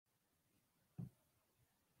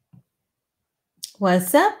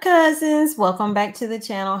What's up, cousins? Welcome back to the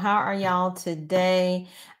channel. How are y'all today?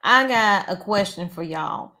 I got a question for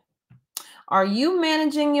y'all. Are you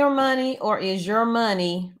managing your money or is your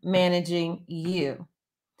money managing you?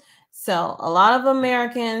 So a lot of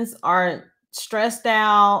Americans are stressed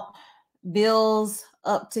out, bills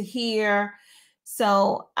up to here.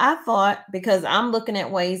 So I thought, because I'm looking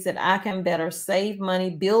at ways that I can better save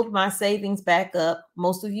money, build my savings back up.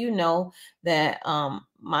 Most of you know that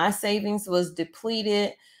my savings was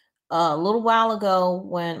depleted a little while ago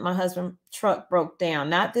when my husband's truck broke down.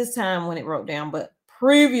 Not this time when it broke down, but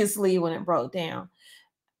previously when it broke down.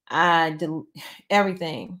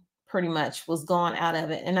 Everything pretty much was gone out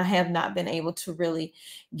of it, and I have not been able to really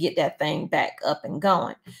get that thing back up and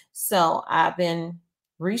going. So I've been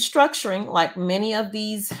restructuring, like many of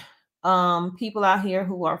these people out here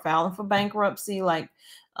who are filing for bankruptcy, like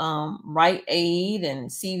Rite Aid and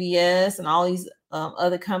CVS and all these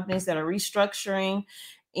other companies that are restructuring.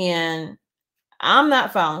 And I'm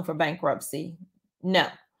not filing for bankruptcy, no,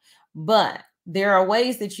 but there are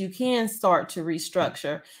ways that you can start to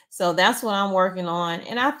restructure. So that's what I'm working on.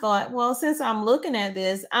 And I thought, well, since I'm looking at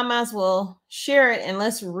this, I might as well share it and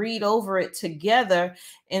let's read over it together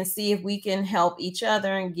and see if we can help each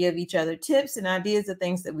other and give each other tips and ideas of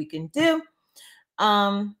things that we can do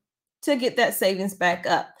to get that savings back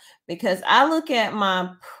up. Because I look at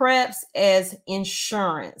my preps as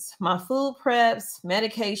insurance, my food preps,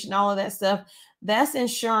 medication, all of that stuff. That's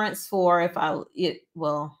insurance for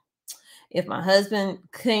if my husband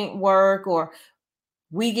can't work or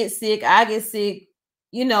we get sick, I get sick,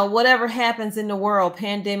 whatever happens in the world,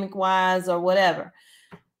 pandemic wise or whatever,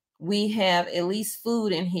 we have at least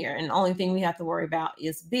food in here. And the only thing we have to worry about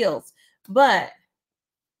is bills. But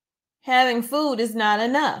having food is not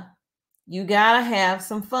enough. You got to have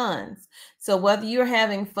some funds. So whether you're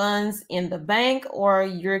having funds in the bank or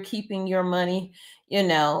you're keeping your money,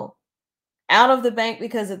 out of the bank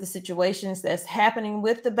because of the situations that's happening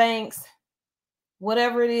with the banks,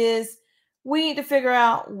 whatever it is, we need to figure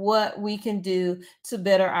out what we can do to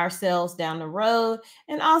better ourselves down the road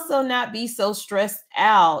and also not be so stressed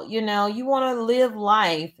out. You want to live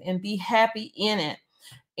life and be happy in it.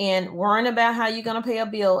 And worrying about how you're going to pay a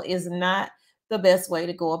bill is not the best way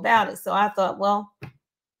to go about it. So I thought, well,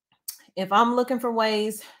 if I'm looking for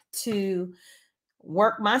ways to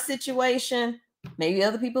work my situation, maybe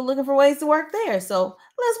other people looking for ways to work theirs. So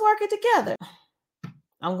let's work it together.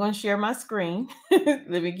 I'm going to share my screen. Let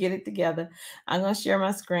me get it together. I'm going to share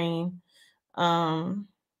my screen. Can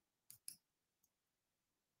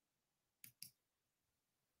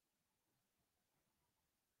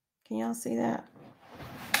y'all see that?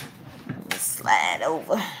 Let me slide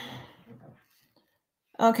over.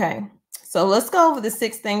 Okay, so let's go over the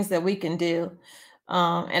 6 things that we can do.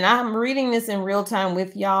 And I'm reading this in real time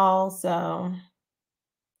with y'all. So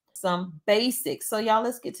some basics. So y'all,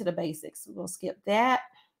 let's get to the basics. We're going to skip that.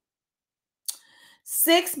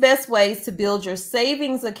 6 best ways to build your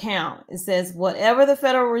savings account. It says, whatever the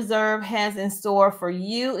Federal Reserve has in store for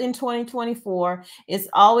you in 2024, it's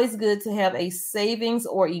always good to have a savings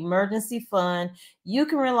or emergency fund you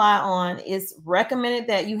can rely on. It's recommended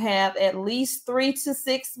that you have at least 3 to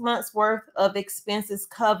 6 months worth of expenses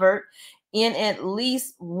covered in at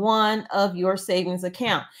least one of your savings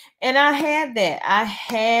account. And I had that. I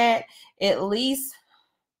had at least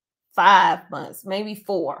 5 months, maybe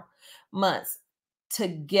 4 months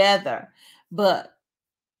together. But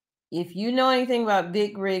if you know anything about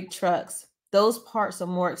big rig trucks, those parts are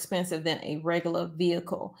more expensive than a regular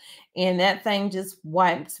vehicle. And that thing just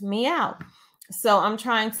wiped me out. So I'm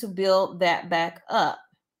trying to build that back up.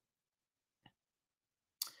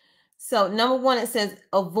 So number 1, it says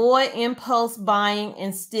avoid impulse buying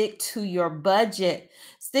and stick to your budget.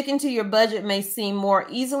 Sticking to your budget may seem more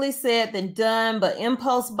easily said than done, but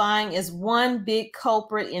impulse buying is one big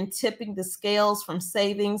culprit in tipping the scales from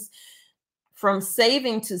saving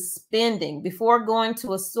to spending. Before going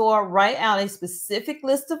to a store, write out a specific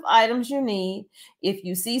list of items you need. If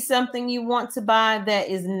you see something you want to buy that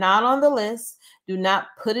is not on the list, do not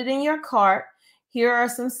put it in your cart. Here are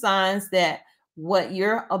some signs that what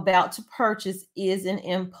you're about to purchase is an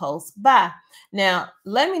impulse buy. Now,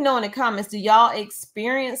 let me know in the comments, do y'all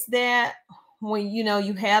experience that when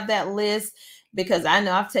you have that list? Because I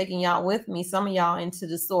know I've taken y'all with me, some of y'all into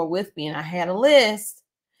the store with me, and I had a list.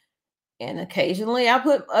 And occasionally I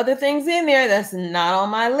put other things in there that's not on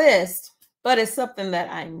my list, but it's something that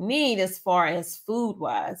I need as far as food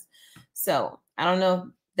wise. So I don't know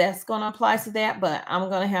if that's going to apply to that, but I'm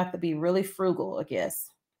going to have to be really frugal, I guess.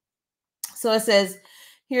 So it says,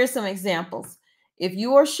 here's some examples. If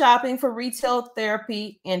you are shopping for retail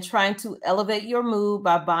therapy and trying to elevate your mood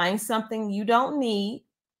by buying something you don't need,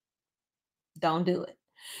 don't do it.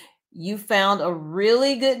 You found a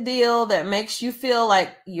really good deal that makes you feel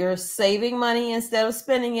like you're saving money instead of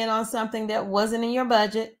spending it on something that wasn't in your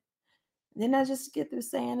budget. Didn't I just get through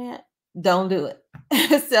saying that? Don't do it.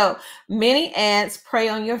 So many ads prey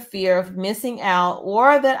on your fear of missing out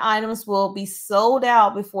or that items will be sold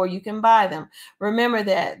out before you can buy them. Remember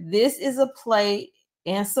that this is a play,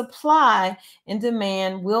 and supply and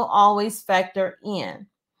demand will always factor in.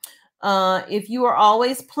 If you are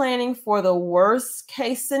always planning for the worst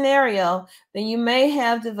case scenario, then you may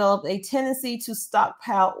have developed a tendency to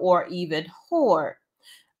stockpile or even hoard.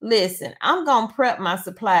 Listen, I'm going to prep my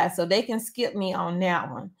supplies so they can skip me on that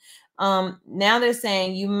one. Now they're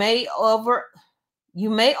saying you may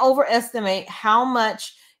overestimate how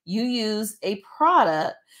much you use a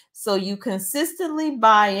product, so you consistently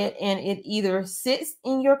buy it and it either sits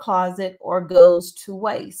in your closet or goes to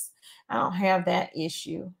waste. I don't have that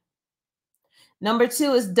issue. Number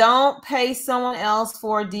 2 is don't pay someone else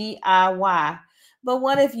for DIY. But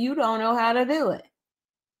what if you don't know how to do it?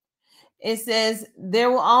 It says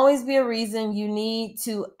there will always be a reason you need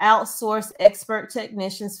to outsource expert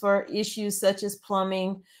technicians for issues such as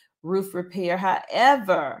plumbing, roof repair.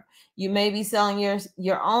 However, you may be selling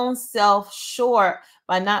your own self short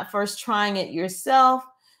by not first trying it yourself.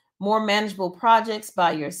 More manageable projects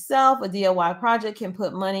by yourself. A DIY project can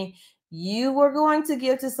put money you were going to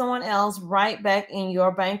give to someone else right back in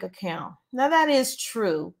your bank account. Now that is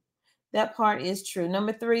true. That part is true.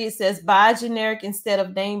 Number 3, it says buy generic instead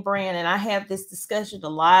of name brand. And I have this discussion a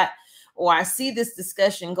lot, or I see this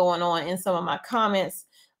discussion going on in some of my comments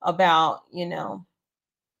about,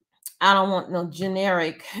 I don't want no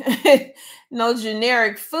generic, no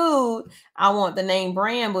generic food. I want the name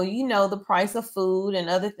brand. Well, the price of food and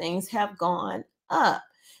other things have gone up.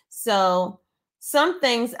 So some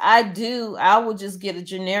things I will just get a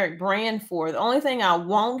generic brand for. The only thing I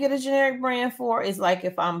won't get a generic brand for is like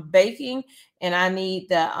if I'm baking and I need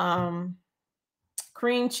the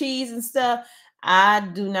cream cheese and stuff. I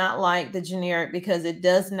do not like the generic because it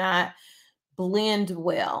does not blend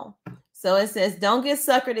well. So it says, don't get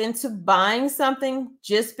suckered into buying something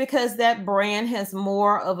just because that brand has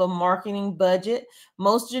more of a marketing budget.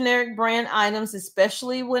 Most generic brand items,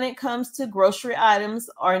 especially when it comes to grocery items,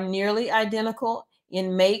 are nearly identical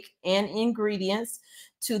in make and ingredients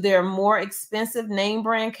to their more expensive name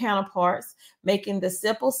brand counterparts. Making the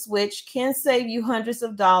simple switch can save you hundreds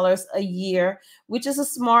of dollars a year, which is a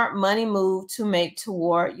smart money move to make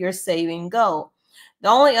toward your saving goal. The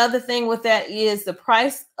only other thing with that is the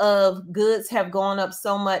price of goods have gone up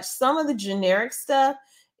so much. Some of the generic stuff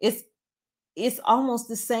it's almost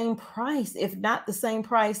the same price, if not the same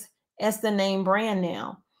price as the name brand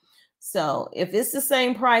now. So if it's the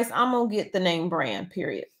same price, I'm going to get the name brand,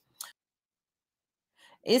 period.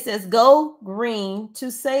 It says go green to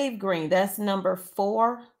save green. That's number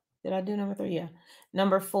 4. Did I do number 3? Yeah.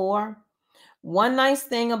 Number 4. One nice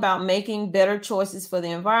thing about making better choices for the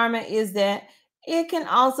environment is that it can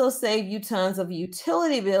also save you tons of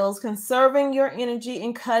utility bills. Conserving your energy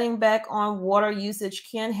and cutting back on water usage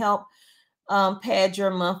can help pad your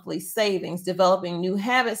monthly savings. Developing new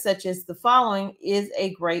habits such as the following is a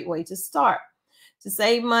great way to start. To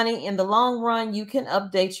save money in the long run, you can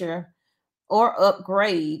update or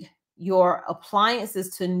upgrade your appliances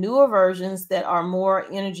to newer versions that are more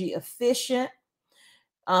energy efficient.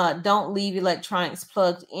 Don't leave electronics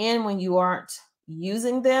plugged in when you aren't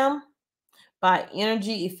using them. Buy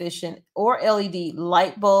energy efficient or LED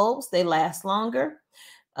light bulbs. They last longer.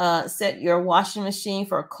 Set your washing machine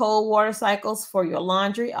for cold water cycles for your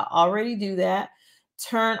laundry. I already do that.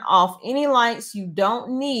 Turn off any lights you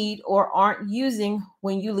don't need or aren't using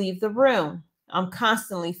when you leave the room. I'm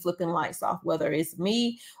constantly flipping lights off, whether it's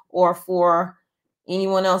me or for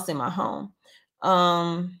anyone else in my home.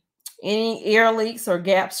 Any air leaks or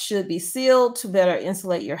gaps should be sealed to better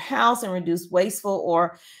insulate your house and reduce wasteful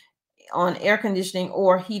or on air conditioning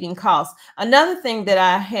or heating costs. Another thing that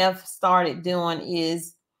I have started doing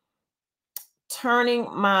is turning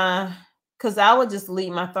because I would just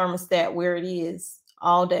leave my thermostat where it is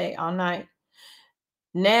all day, all night.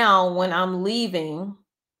 Now, when I'm leaving,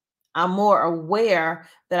 I'm more aware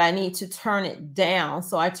that I need to turn it down.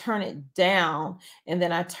 So I turn it down and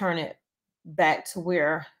then I turn it back to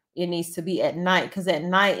where it needs to be at night, because at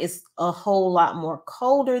night it's a whole lot more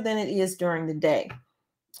colder than it is during the day.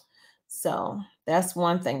 So that's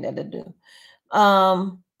one thing that I do.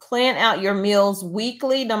 Plan out your meals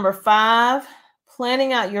weekly. Number 5,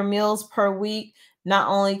 planning out your meals per week not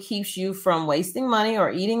only keeps you from wasting money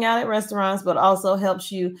or eating out at restaurants, but also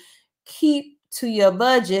helps you keep to your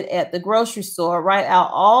budget at the grocery store. Write out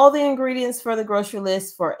all the ingredients for the grocery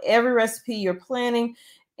list for every recipe you're planning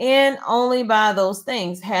and only buy those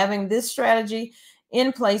things. Having this strategy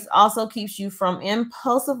in place also keeps you from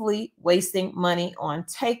impulsively wasting money on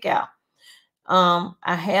takeout.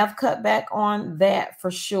 I have cut back on that for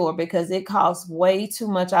sure because it costs way too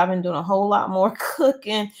much. I've been doing a whole lot more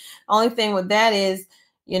cooking. Only thing with that is,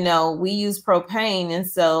 you know, we use propane, and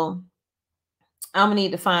so I'm gonna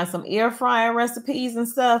need to find some air fryer recipes and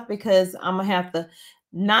stuff because I'm gonna have to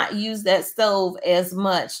not use that stove as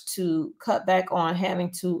much to cut back on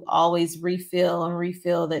having to always refill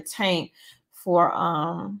the tank for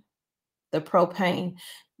the propane.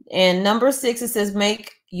 And number 6, it says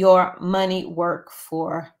make your money work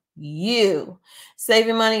for you.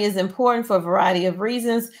 Saving money is important for a variety of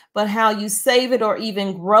reasons, but how you save it or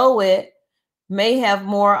even grow it may have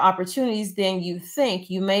more opportunities than you think.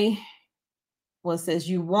 You may, well, it says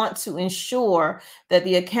you want to ensure that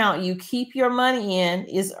the account you keep your money in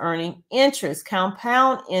is earning interest.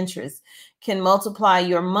 Compound interest can multiply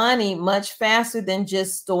your money much faster than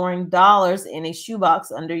just storing dollars in a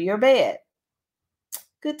shoebox under your bed.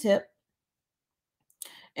 Good tip.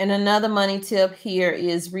 And another money tip here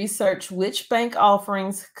is research which bank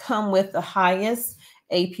offerings come with the highest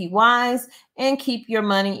APYs and keep your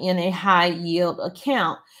money in a high yield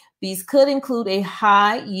account. These could include a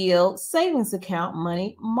high yield savings account,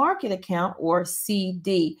 money market account, or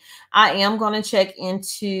CD. I am going to check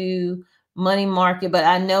into money market, but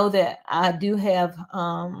I know that I do have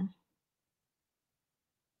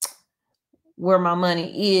where my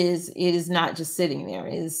money is, it is not just sitting there.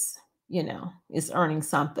 It is, you know, it's earning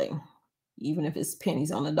something. Even if it's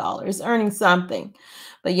pennies on the dollar, it's earning something.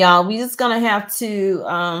 But y'all, we just gonna have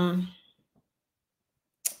to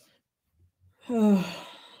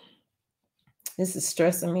this is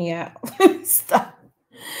stressing me out. Stop.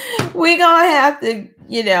 We're gonna have to,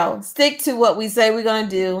 you know, stick to what we say we're gonna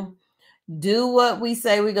do what we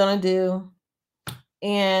say we're gonna do,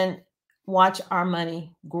 and watch our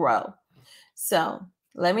money grow. So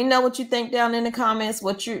let me know what you think down in the comments,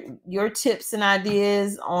 what your tips and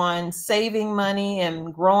ideas on saving money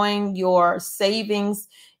and growing your savings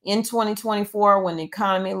in 2024 when the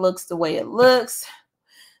economy looks the way it looks.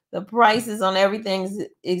 The prices on everything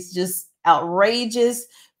is just outrageous.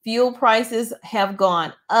 Fuel prices have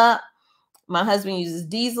gone up. My husband uses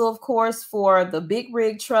diesel, of course, for the big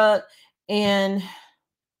rig truck, and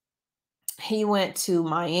he went to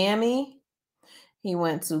Miami. He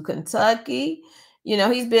went to Kentucky. You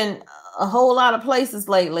know, he's been a whole lot of places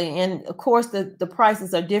lately. And of course, the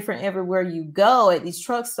prices are different everywhere you go at these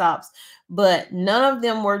truck stops, but none of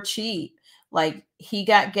them were cheap. Like, he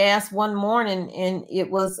got gas one morning and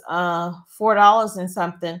it was $4 and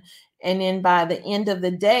something. And then by the end of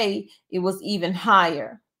the day, it was even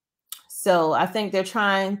higher. So I think they're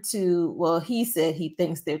trying to, well, he said he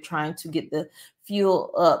thinks they're trying to get the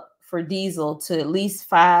fuel up for diesel to at least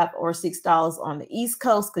 $5 or $6 on the East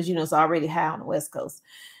Coast, because, you know, it's already high on the West Coast.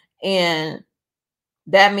 And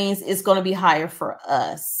that means it's going to be higher for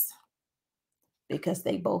us because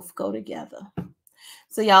they both go together.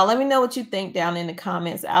 So y'all, let me know what you think down in the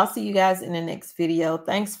comments. I'll see you guys in the next video.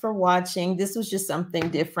 Thanks for watching. This was just something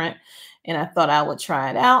different, and I thought I would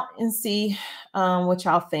try it out and see what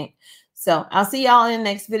y'all think. So I'll see y'all in the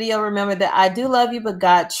next video. Remember that I do love you, but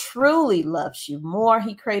God truly loves you more.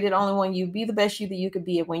 He created only one you. Be the best you that you could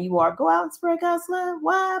be. And when you are, go out and spread God's love.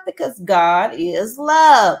 Why? Because God is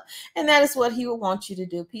love. And that is what he will want you to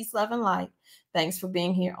do. Peace, love, and light. Thanks for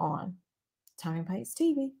being here on Tommy Bites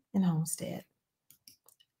TV and Homestead.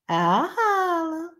 Holla.